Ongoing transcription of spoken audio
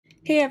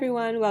Hey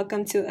everyone,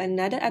 welcome to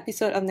another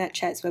episode of Net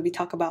Chats where we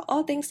talk about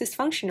all things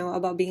dysfunctional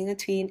about being a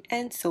tween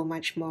and so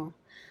much more.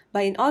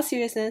 But in all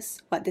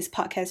seriousness, what this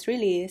podcast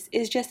really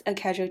is just a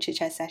casual chit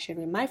chat session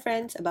with my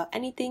friends about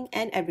anything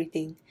and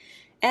everything.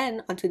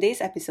 And on today's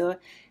episode,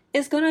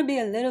 it's gonna be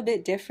a little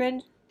bit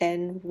different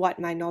than what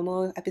my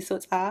normal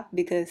episodes are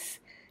because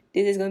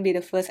this is gonna be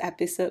the first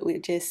episode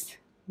with just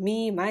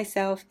me,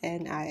 myself,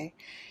 and I.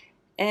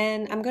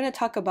 And I'm gonna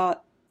talk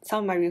about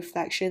some of my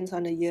reflections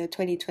on the year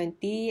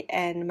 2020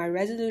 and my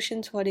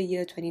resolutions for the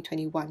year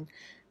 2021.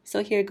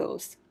 So here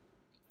goes.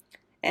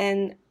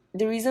 And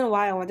the reason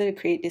why I wanted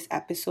to create this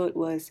episode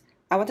was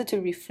I wanted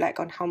to reflect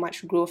on how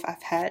much growth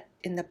I've had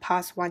in the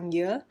past 1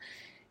 year,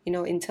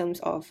 in terms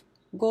of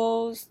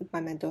goals,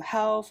 my mental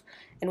health,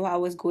 and what I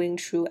was going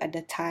through at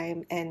the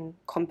time and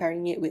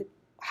comparing it with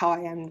how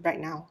I am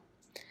right now.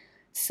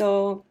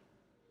 So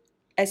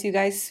as you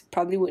guys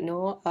probably would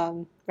know,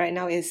 right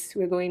now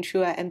we're going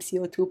through a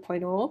MCO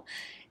 2.0,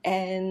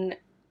 and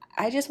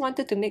I just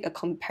wanted to make a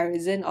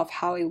comparison of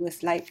how it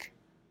was like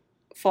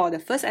for the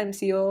first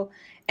MCO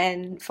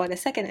and for the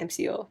second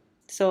MCO.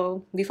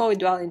 So before we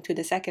dwell into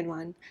the second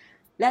one,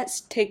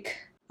 let's take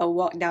a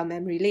walk down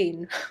memory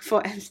lane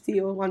for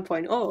MCO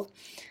 1.0.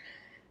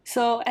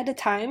 So at the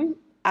time,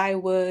 I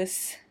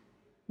was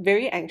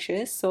very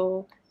anxious.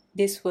 So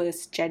this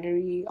was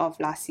January of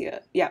last year.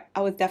 Yeah,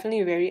 I was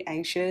definitely very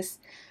anxious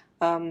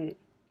um,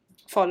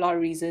 for a lot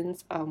of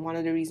reasons. One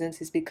of the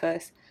reasons is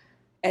because,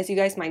 as you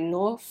guys might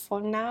know for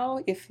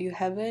now, if you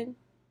haven't,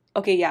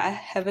 okay, yeah, I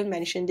haven't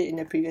mentioned it in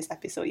the previous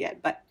episode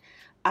yet, but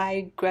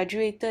I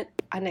graduated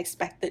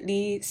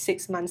unexpectedly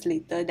 6 months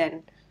later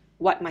than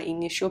what my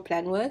initial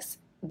plan was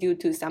due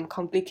to some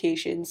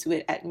complications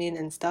with admin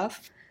and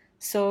stuff.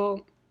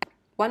 So,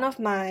 one of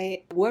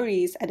my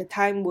worries at the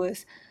time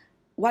was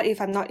what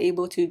if I'm not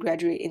able to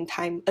graduate in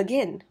time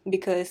again?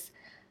 Because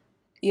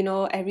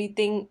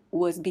everything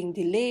was being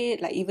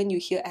delayed. Like, even you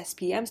hear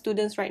SPM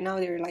students right now,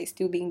 they're like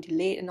still being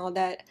delayed and all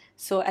that.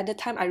 So at the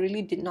time, I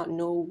really did not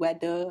know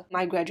whether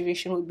my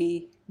graduation would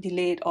be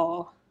delayed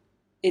or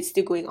it's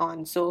still going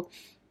on. So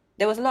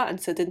there was a lot of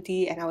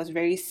uncertainty, and I was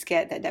very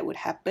scared that that would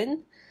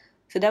happen.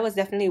 So that was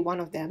definitely one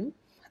of them.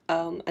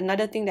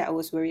 Another thing that I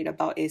was worried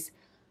about is,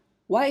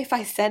 what if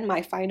I send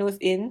my finals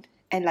in,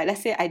 and like,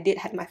 let's say I did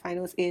have my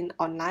finals in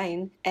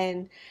online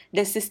and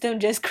the system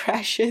just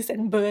crashes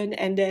and burn,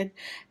 and then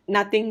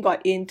nothing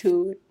got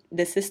into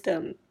the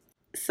system.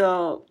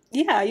 So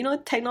yeah,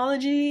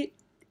 technology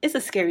is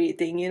a scary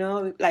thing.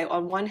 Like,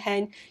 on one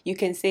hand you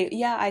can say,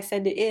 yeah, I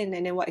sent it in,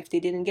 and then what if they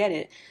didn't get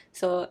it?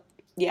 So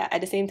yeah,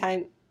 at the same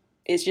time,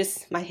 it's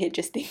just my head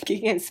just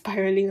thinking and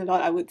spiraling a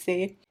lot, I would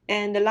say.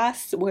 And the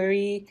last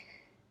worry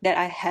that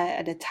I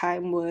had at the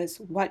time was,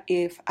 what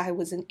if I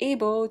wasn't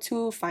able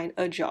to find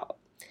a job?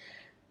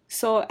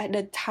 So at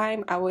the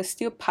time, I was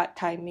still part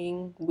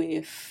timing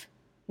with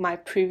my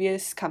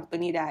previous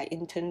company that I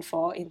interned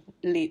for in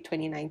late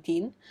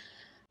 2019.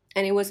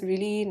 And it was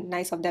really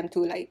nice of them to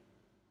like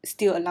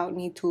still allow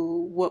me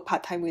to work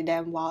part time with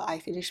them while I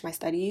finished my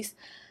studies.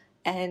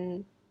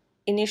 And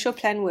initial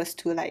plan was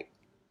to like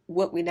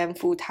work with them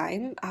full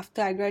time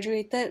after I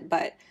graduated,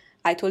 but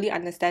I totally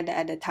understand that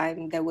at the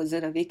time there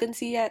wasn't a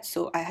vacancy yet,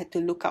 so I had to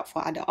look out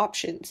for other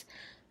options.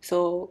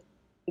 So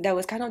that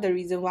was kind of the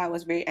reason why I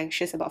was very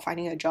anxious about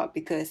finding a job,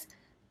 because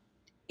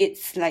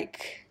it's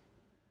like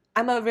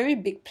I'm a very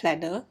big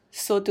planner,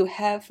 so to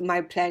have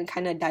my plan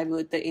kind of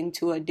diverted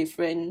into a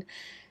different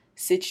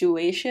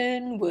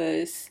situation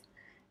was,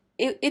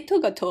 it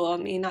took a toll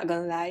on me, not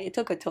gonna lie, it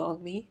took a toll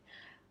on me.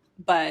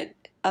 But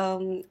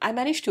I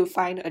managed to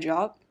find a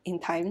job in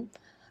time.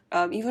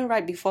 Even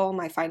right before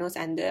my finals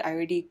ended, I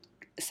already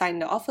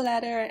signed the offer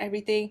letter and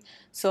everything.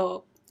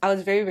 So I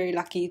was very, very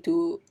lucky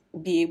to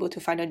be able to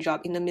find a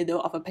job in the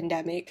middle of a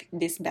pandemic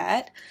this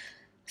bad.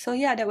 So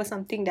yeah, that was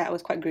something that I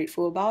was quite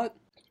grateful about.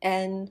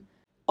 And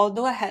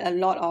although I had a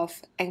lot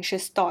of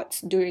anxious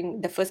thoughts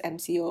during the first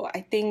MCO,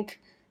 I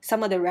think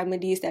some of the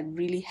remedies that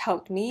really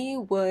helped me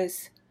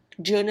was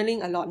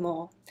journaling a lot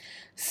more.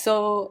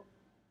 So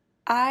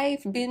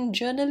I've been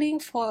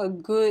journaling for a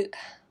good,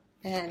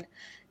 man,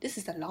 this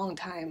is a long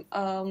time.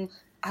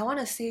 I want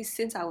to say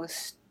since I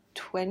was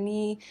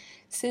 20,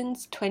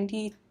 since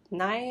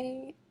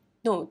 29,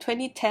 no,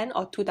 2010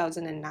 or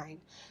 2009.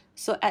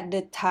 So at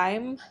the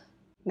time,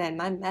 man,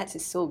 my maths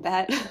is so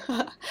bad.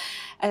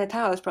 At the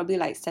time, I was probably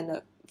like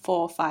standard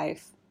 4,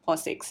 5, or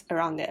 6,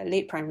 around there,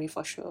 late primary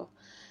for sure.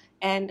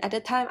 And at the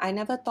time, I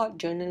never thought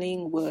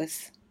journaling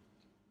was,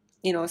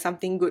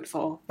 something good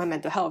for my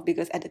mental health,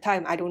 because at the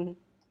time, I don't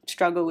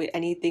struggle with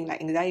anything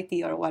like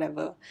anxiety or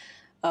whatever.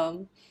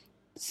 Um,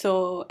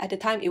 so at the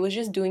time, it was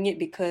just doing it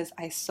because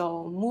I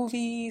saw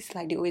movies,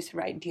 like they always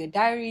write Dear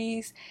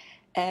Diaries.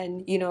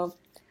 And,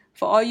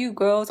 for all you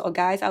girls or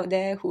guys out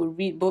there who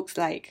read books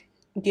like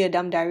Dear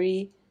Dumb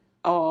Diary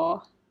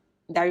or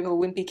Diary of a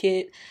Wimpy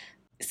Kid,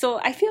 so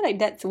I feel like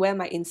that's where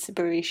my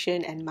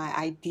inspiration and my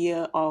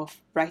idea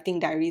of writing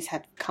diaries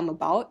had come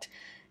about,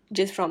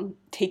 just from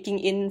taking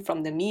in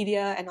from the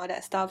media and all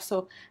that stuff.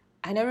 So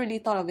I never really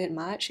thought of it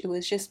much. It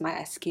was just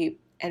my escape.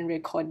 and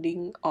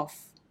recording of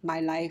my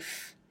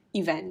life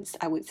events,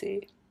 I would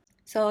say.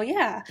 So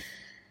yeah,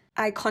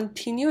 I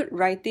continued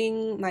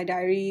writing my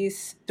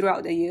diaries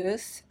throughout the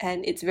years,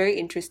 and it's very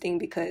interesting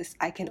because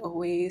I can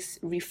always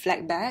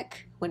reflect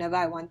back whenever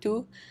I want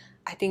to.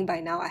 I think by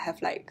now I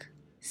have like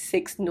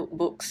 6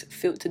 notebooks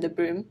filled to the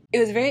brim. It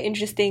was very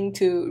interesting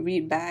to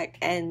read back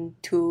and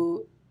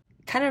to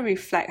kind of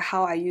reflect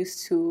how I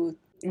used to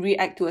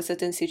react to a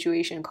certain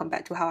situation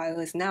compared to how I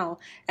was now.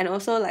 And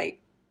also,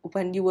 like,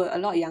 when you were a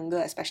lot younger,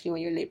 especially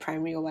when you're late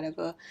primary or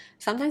whatever,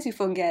 sometimes you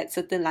forget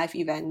certain life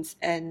events.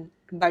 And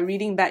by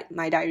reading back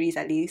my diaries,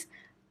 at least,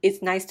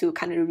 it's nice to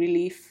kind of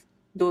relive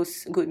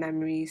those good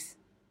memories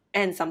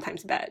and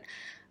sometimes bad.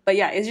 But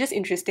yeah, it's just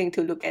interesting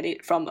to look at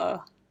it from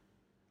a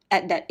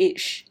at that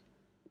age,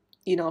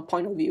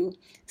 point of view.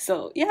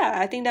 So yeah,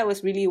 I think that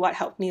was really what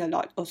helped me a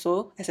lot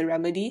also as a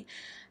remedy.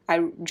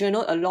 I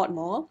journaled a lot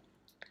more.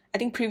 I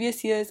think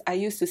previous years I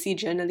used to see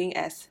journaling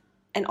as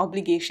an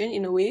obligation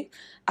in a way.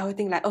 I would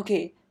think like,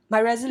 okay,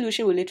 my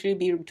resolution will literally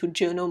be to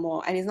journal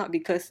more, and it's not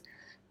because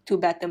to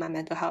better my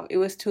mental health. It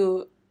was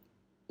to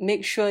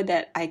make sure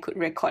that I could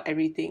record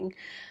everything.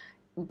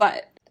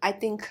 But I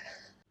think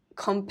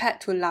compared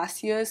to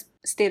last year's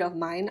state of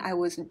mind, I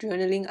was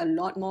journaling a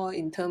lot more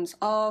in terms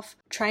of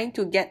trying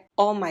to get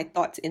all my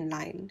thoughts in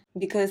line.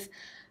 Because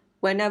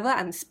whenever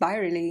I'm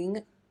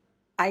spiraling,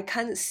 I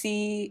can't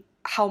see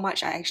how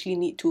much I actually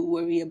need to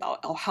worry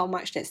about or how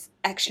much that's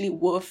actually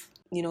worth,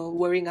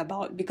 worrying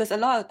about. Because a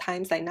lot of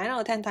times, like 9 out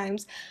of 10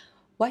 times,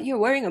 what you're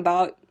worrying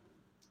about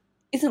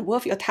isn't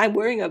worth your time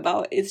worrying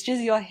about. It's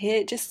just your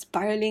head just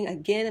spiraling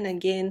again and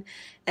again.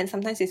 And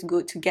sometimes it's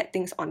good to get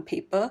things on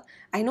paper.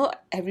 I know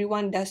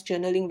everyone does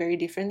journaling very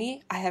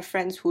differently. I have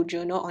friends who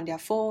journal on their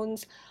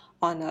phones,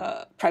 on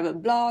a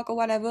private blog or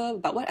whatever,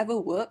 but whatever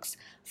works.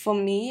 For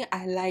me,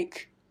 I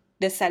like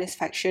the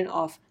satisfaction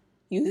of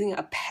using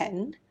a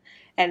pen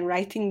and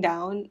writing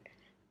down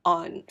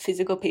on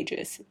physical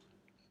pages.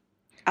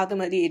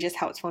 Ultimately, it just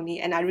helps for me,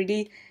 and I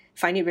really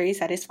find it very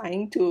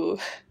satisfying to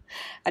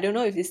I don't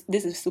know if this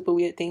is a super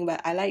weird thing,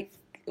 but I like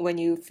when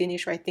you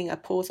finish writing a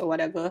post or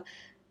whatever,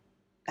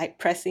 like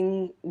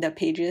pressing the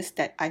pages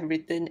that I've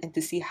written and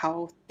to see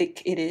how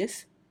thick it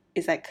is.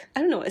 It's like,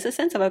 I don't know, it's a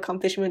sense of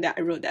accomplishment that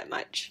I wrote that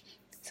much.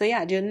 So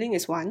yeah, journaling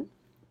is one.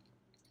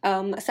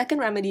 A second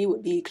remedy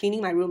would be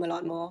cleaning my room a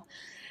lot more.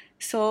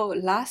 So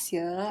last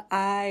year,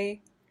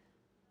 I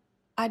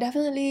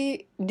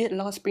definitely did a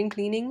lot of spring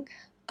cleaning.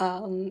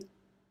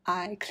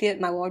 I cleared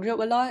my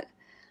wardrobe a lot.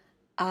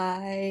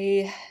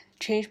 I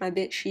changed my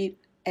bed sheet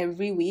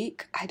every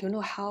week. I don't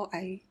know how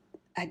I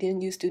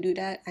didn't used to do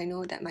that. I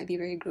know that might be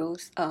very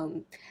gross.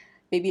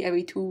 Maybe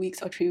every 2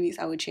 weeks or 3 weeks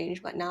I would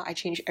change, but now I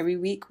change every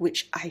week,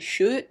 which I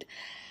should.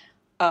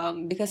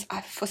 Because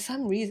for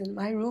some reason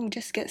my room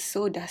just gets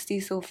so dusty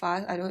so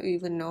fast. I don't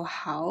even know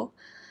how.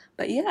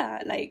 But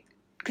yeah, like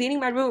cleaning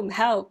my room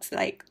helps.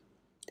 Like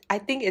I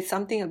think it's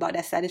something about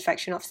that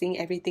satisfaction of seeing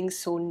everything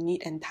so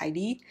neat and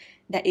tidy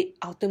that it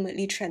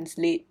ultimately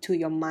translates to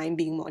your mind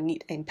being more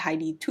neat and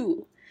tidy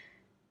too.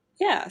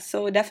 Yeah,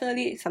 so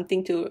definitely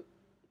something to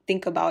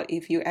think about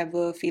if you're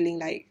ever feeling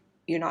like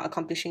you're not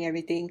accomplishing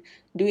everything.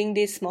 Doing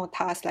this small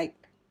task, like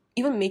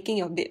even making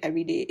your bed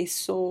every day, is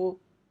so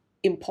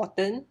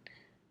important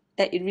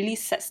that it really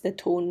sets the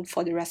tone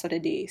for the rest of the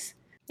days.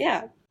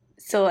 Yeah.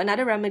 So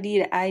another remedy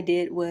that I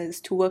did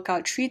was to work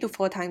out 3 to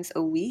 4 times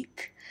a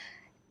week.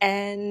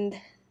 And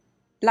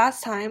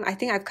last time, I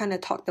think I've kind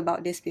of talked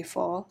about this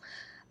before,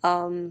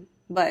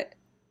 but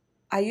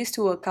I used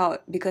to work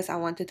out because I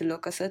wanted to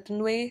look a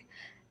certain way,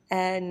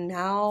 and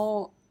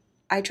now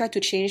I try to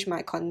change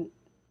my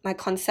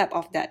concept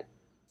of that.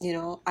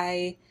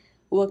 I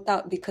worked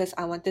out because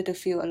I wanted to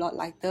feel a lot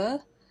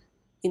lighter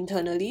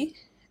internally,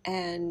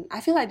 and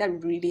I feel like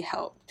that really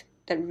helped.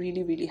 That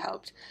really, really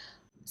helped.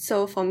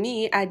 So for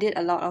me, I did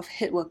a lot of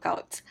HIIT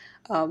workouts.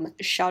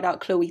 Shout out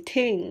Chloe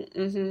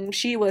Ting.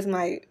 She was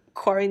my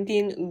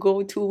quarantine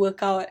go-to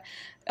workout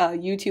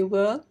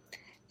YouTuber,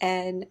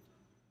 and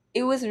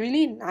it was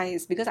really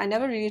nice because I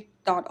never really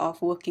thought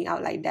of working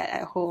out like that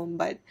at home,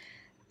 but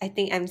I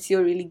think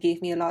MCO really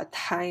gave me a lot of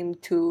time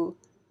to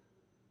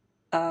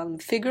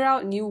figure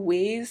out new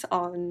ways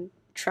on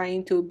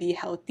trying to be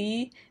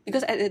healthy.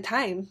 Because at the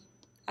time,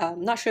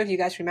 not sure if you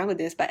guys remember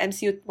this, but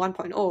MCO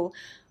 1.0,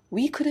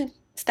 we couldn't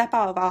step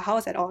out of our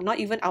house at all, not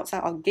even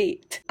outside our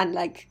gate,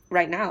 unlike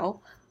right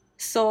now.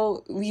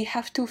 So we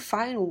have to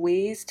find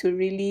ways to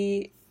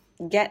really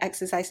get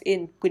exercise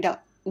in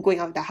without going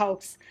out of the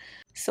house.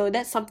 So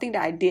that's something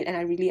that I did, and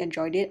I really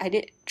enjoyed it. I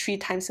did 3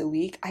 times a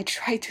week. I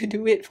tried to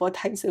do it 4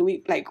 times a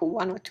week, like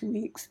 1 or 2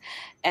 weeks,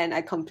 and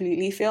I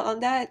completely failed on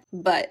that.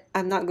 But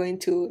I'm not going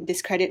to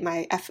discredit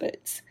my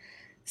efforts.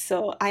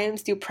 So I am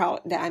still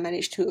proud that I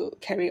managed to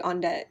carry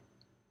on that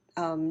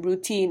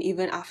routine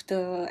even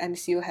after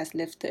MCO has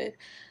lifted.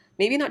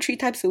 Maybe not 3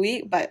 times a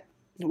week, but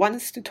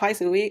once to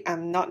twice a week.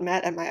 I'm not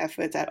mad at my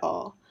efforts at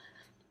all.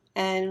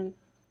 And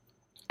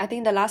I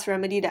think the last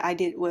remedy that I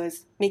did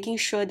was making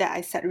sure that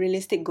I set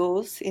realistic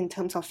goals in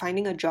terms of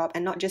finding a job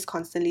and not just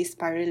constantly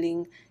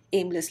spiraling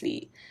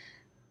aimlessly.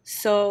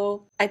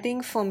 So I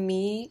think for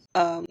me,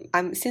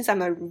 since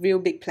I'm a real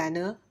big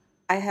planner,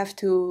 I have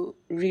to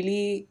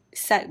really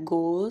set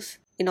goals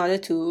in order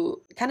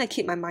to kind of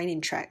keep my mind in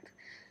track.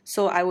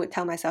 So I would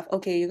tell myself,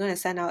 okay, you're gonna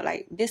send out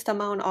like this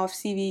amount of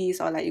CVs,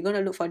 or like you're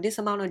gonna look for this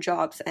amount of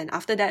jobs, and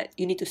after that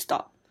you need to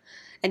stop.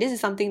 And this is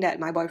something that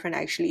my boyfriend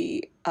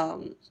actually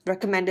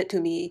recommended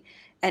to me,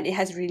 and it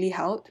has really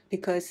helped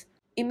because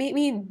it made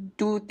me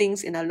do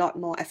things in a lot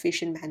more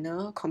efficient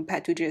manner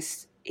compared to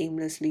just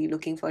aimlessly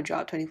looking for a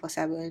job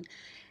 24/7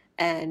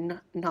 and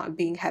not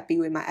being happy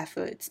with my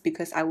efforts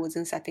because I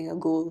wasn't setting a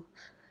goal.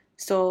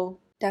 So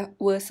that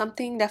was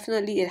something,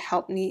 definitely it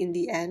helped me in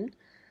the end.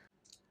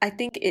 I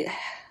think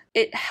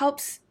it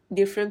helps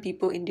different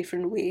people in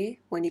different way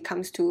when it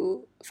comes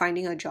to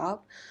finding a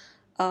job.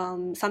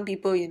 Some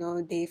people,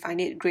 they find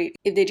it great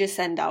if they just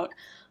send out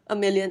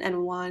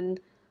 1,000,001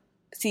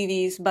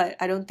 CVs, but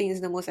I don't think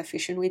it's the most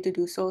efficient way to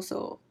do so.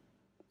 So,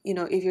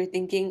 if you're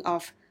thinking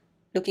of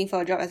looking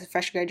for a job as a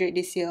fresh graduate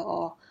this year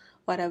or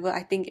whatever,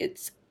 I think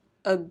it's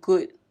a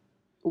good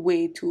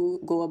way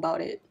to go about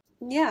it.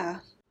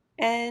 Yeah.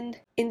 And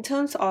in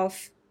terms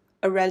of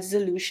a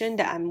resolution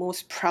that I'm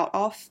most proud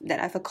of that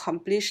I've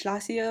accomplished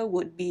last year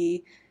would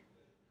be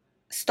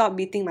stop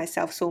beating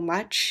myself so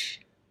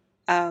much,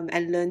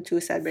 and learn to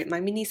celebrate my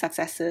mini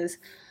successes,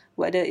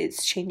 whether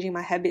it's changing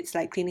my habits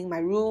like cleaning my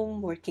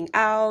room, working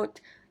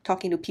out,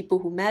 talking to people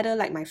who matter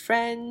like my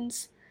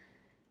friends.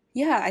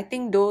 Yeah, I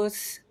think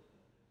those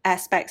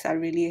aspects are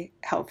really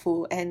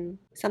helpful. And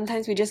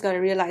sometimes we just got to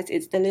realize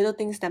it's the little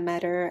things that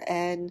matter,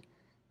 and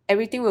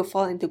everything will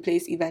fall into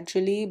place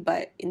eventually.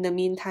 But in the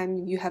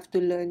meantime, you have to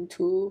learn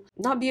to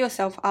not beat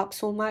yourself up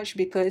so much,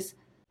 because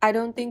I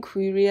don't think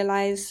we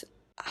realize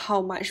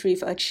how much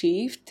we've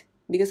achieved,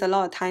 because a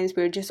lot of times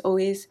we're just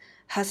always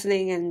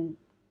hustling and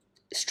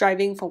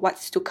striving for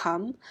what's to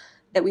come,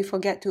 that we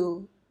forget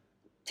to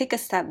take a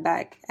step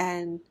back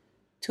and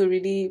to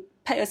really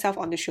pat yourself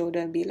on the shoulder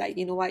and be like,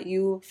 you know what,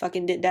 you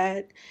fucking did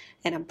that,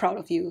 and I'm proud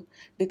of you.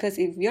 Because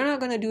if you're not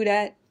gonna do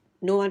that,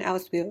 no one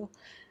else will.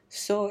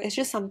 So it's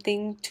just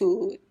something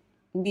to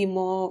be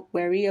more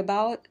wary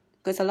about,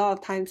 because a lot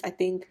of times I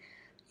think,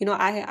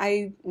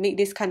 I make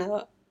this kind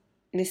of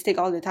mistake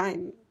all the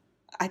time.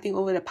 I think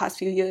over the past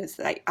few years,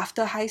 like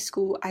after high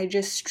school, I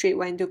just straight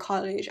went to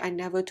college. I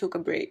never took a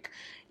break.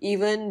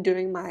 Even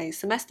during my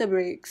semester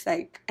breaks,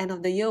 like end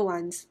of the year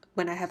ones,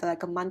 when I have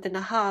like a month and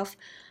a half,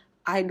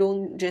 I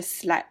don't just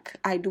slack.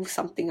 I do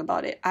something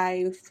about it.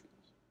 I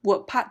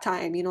work part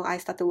time. I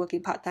started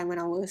working part time when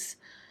I was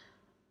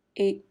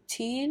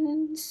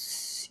 18.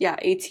 Yeah,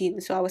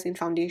 18. So I was in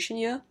foundation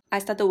year. I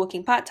started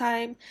working part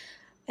time,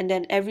 and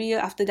then every year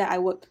after that I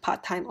worked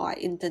part-time or I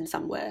interned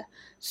somewhere.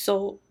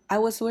 So I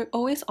was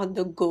always on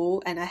the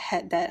go, and I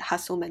had that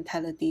hustle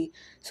mentality.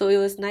 So it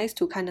was nice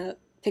to kind of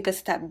take a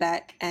step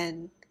back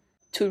and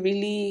to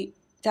really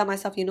tell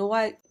myself, you know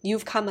what,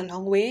 you've come a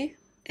long way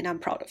and I'm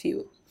proud of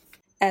you.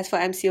 As for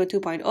MCO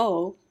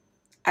 2.0,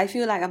 I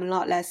feel like I'm a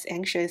lot less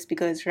anxious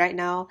because right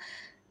now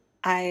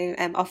I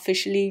am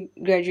officially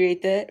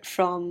graduated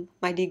from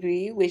my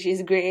degree, which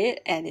is great,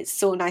 and it's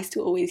so nice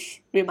to always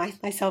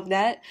remind myself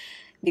that,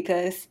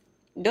 because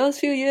those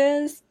few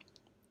years,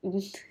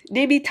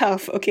 they be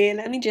tough, okay?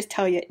 Let me just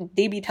tell you,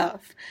 they be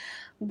tough.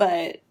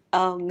 But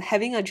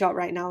having a job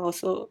right now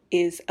also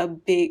is a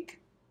big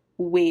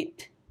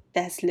weight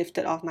that's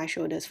lifted off my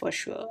shoulders for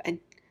sure. And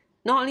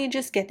not only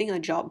just getting a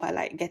job, but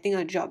like getting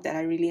a job that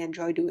I really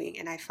enjoy doing.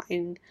 And I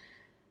find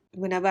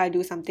whenever I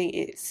do something,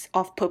 it's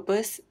of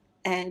purpose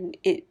and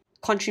it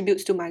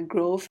contributes to my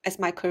growth as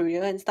my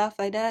career and stuff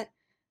like that,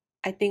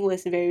 I think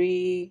was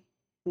very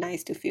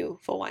nice to feel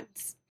for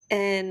once.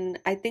 And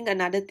I think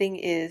another thing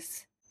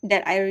is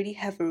that I already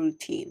have a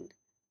routine.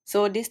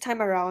 So this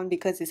time around,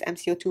 because it's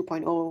MCO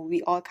 2.0,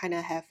 we all kind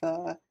of have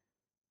a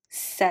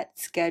set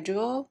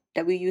schedule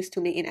that we used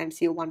to make in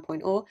MCO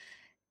 1.0.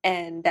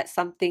 And that's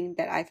something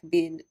that I've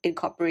been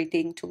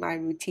incorporating to my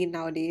routine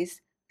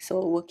nowadays.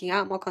 So working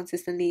out more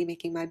consistently,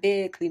 making my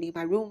bed, cleaning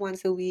my room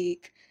once a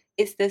week.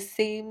 It's the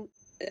same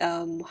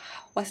um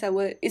what's that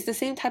word? It's the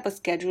same type of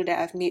schedule that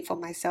I've made for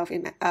myself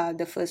in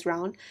the first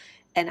round.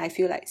 And I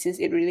feel like since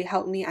it really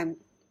helped me,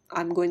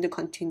 I'm going to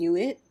continue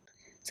it.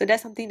 So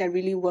that's something that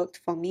really worked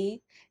for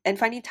me. And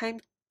finding time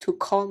to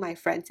call my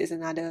friends is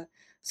another.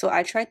 So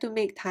I try to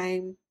make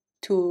time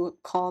to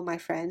call my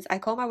friends. I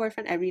call my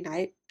boyfriend every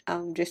night,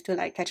 just to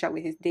like catch up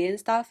with his day and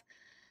stuff.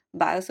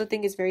 But I also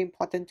think it's very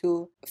important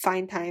to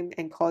find time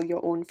and call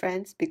your own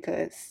friends,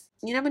 because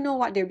you never know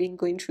what they're being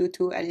going through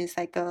too, and it's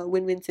like a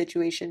win-win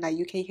situation. Like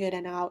you can hear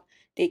them out,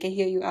 they can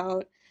hear you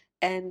out.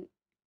 And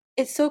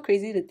it's so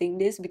crazy to think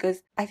this,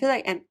 because I feel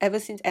like ever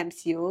since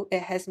MCO,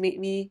 it has made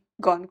me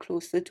gone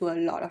closer to a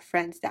lot of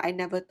friends that I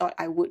never thought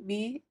I would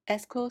be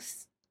as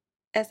close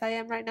as I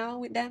am right now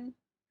with them.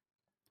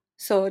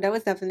 So that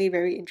was definitely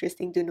very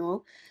interesting to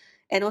know.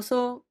 And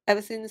also,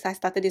 ever since I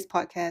started this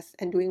podcast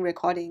and doing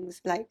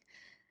recordings, like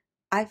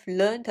I've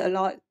learned a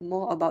lot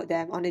more about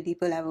them on a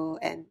deeper level,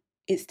 and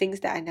it's things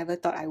that I never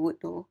thought I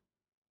would know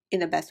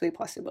in the best way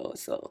possible.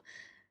 So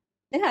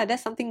yeah,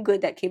 that's something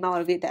good that came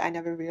out of it that I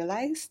never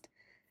realized.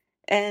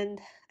 And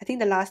I think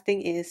the last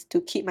thing is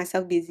to keep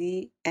myself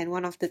busy. And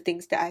one of the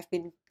things that I've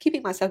been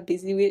keeping myself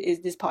busy with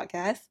is this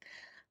podcast,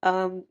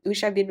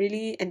 which I've been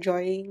really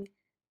enjoying.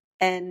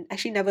 And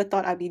actually never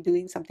thought I'd be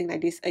doing something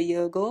like this a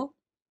year ago.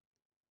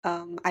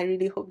 I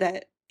really hope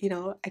that,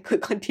 I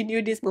could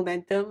continue this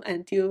momentum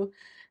until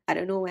I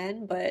don't know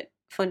when, but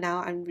for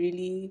now, I'm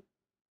really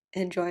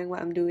enjoying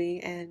what I'm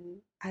doing, and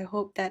I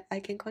hope that I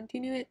can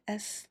continue it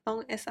as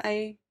long as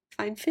I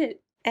find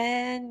fit.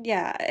 And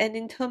yeah, and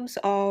in terms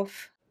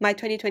of my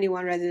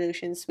 2021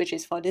 resolutions, which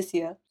is for this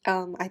year,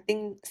 I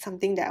think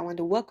something that I want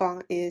to work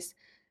on is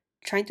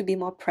trying to be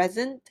more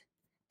present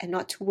and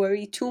not to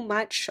worry too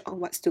much on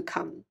what's to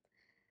come.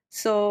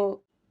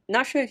 So,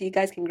 not sure if you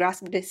guys can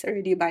grasp this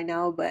already by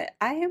now, but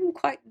I am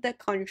quite the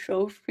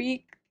control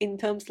freak in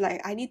terms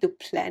like I need to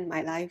plan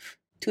my life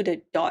to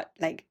the dot.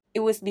 Like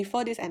it was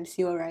before this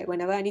MCO, right?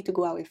 Whenever I need to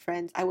go out with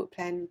friends, I would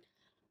plan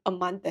a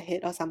month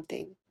ahead or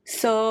something.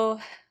 So,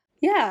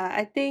 yeah,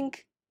 I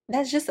think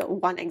that's just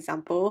one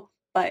example.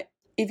 But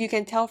if you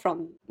can tell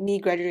from me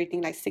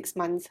graduating like 6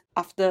 months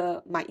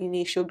after my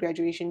initial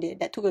graduation date,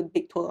 that took a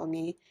big toll on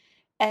me.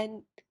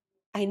 And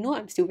I know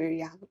I'm still very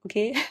young,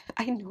 okay?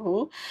 I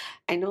know.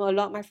 I know a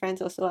lot of my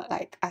friends also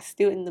are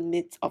still in the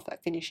midst of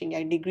like finishing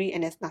their degree,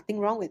 and there's nothing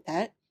wrong with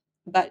that.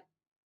 But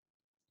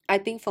I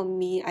think for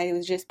me, I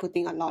was just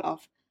putting a lot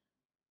of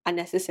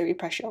unnecessary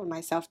pressure on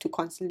myself to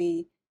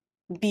constantly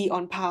be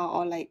on par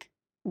or like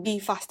be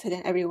faster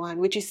than everyone,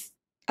 which is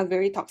a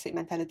very toxic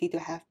mentality to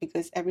have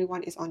because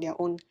everyone is on their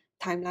own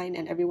timeline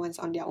and everyone's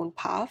on their own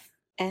path.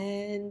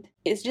 And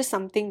it's just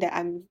something that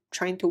I'm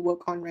trying to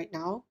work on right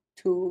now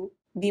to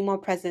be more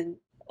present.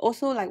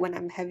 Also, like when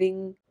I'm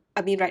having,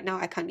 I mean, right now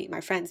I can't meet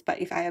my friends,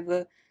 but if I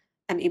ever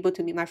am able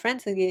to meet my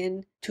friends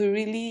again, to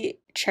really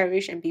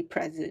cherish and be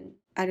present.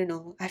 I don't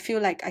know. I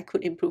feel like I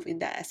could improve in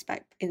that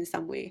aspect in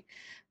some way.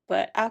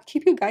 But I'll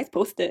keep you guys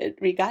posted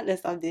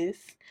regardless of this.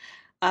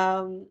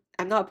 I'm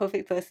not a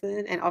perfect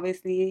person, and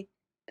obviously,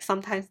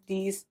 sometimes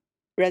these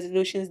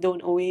resolutions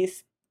don't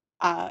always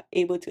are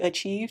able to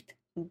achieve.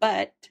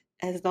 But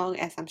as long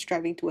as I'm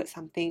striving towards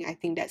something, I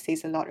think that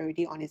says a lot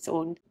already on its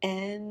own.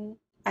 And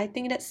I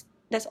think that's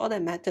all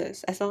that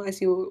matters. As long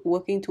as you're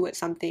working towards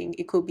something,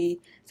 it could be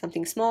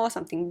something small,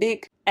 something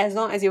big. As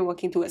long as you're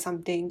working towards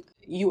something,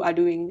 you are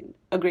doing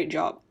a great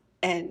job.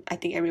 And I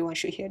think everyone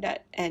should hear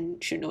that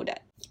and should know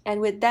that.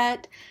 And with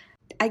that,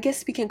 I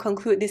guess we can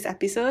conclude this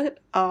episode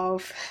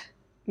of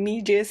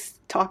me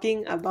just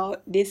talking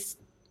about this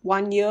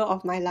 1 year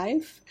of my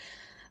life.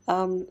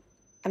 Um,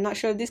 I'm not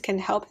sure if this can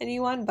help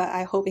anyone, but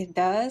I hope it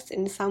does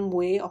in some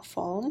way or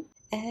form.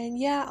 And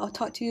yeah, I'll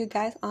talk to you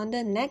guys on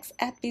the next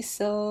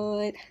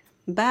episode.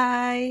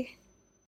 Bye.